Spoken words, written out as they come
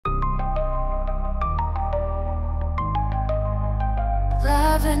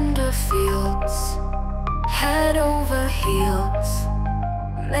lavender fields, head over heels,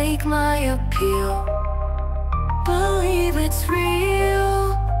 make my appeal, believe it's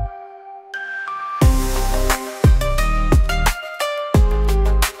real.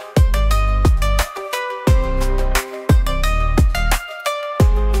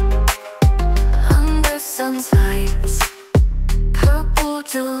 Under sun's lights, purple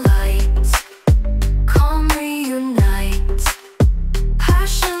delight, calm reunite,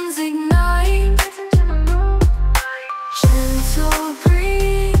 passions ignite. Gentle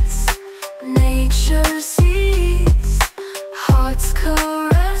breeze, nature sees, hearts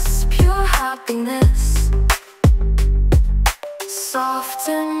caress, pure happiness. Soft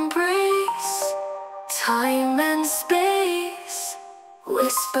embrace, time and space,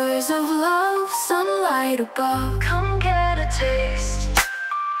 whispers of love, sunlight above. Come get a taste.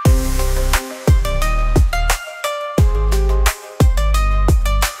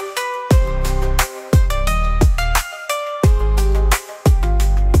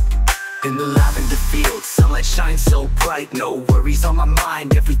 In the lavender fields, sunlight shines so bright. No worries on my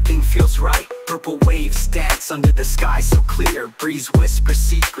mind, everything feels right. Purple waves dance under the sky so clear. Breeze whispers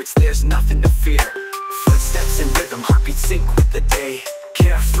secrets, there's nothing to fear. Footsteps in rhythm, heartbeat sync with the day.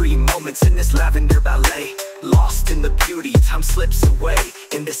 Carefree moments in this lavender ballet. Lost in the beauty, time slips away.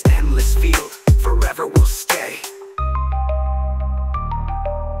 In this endless field,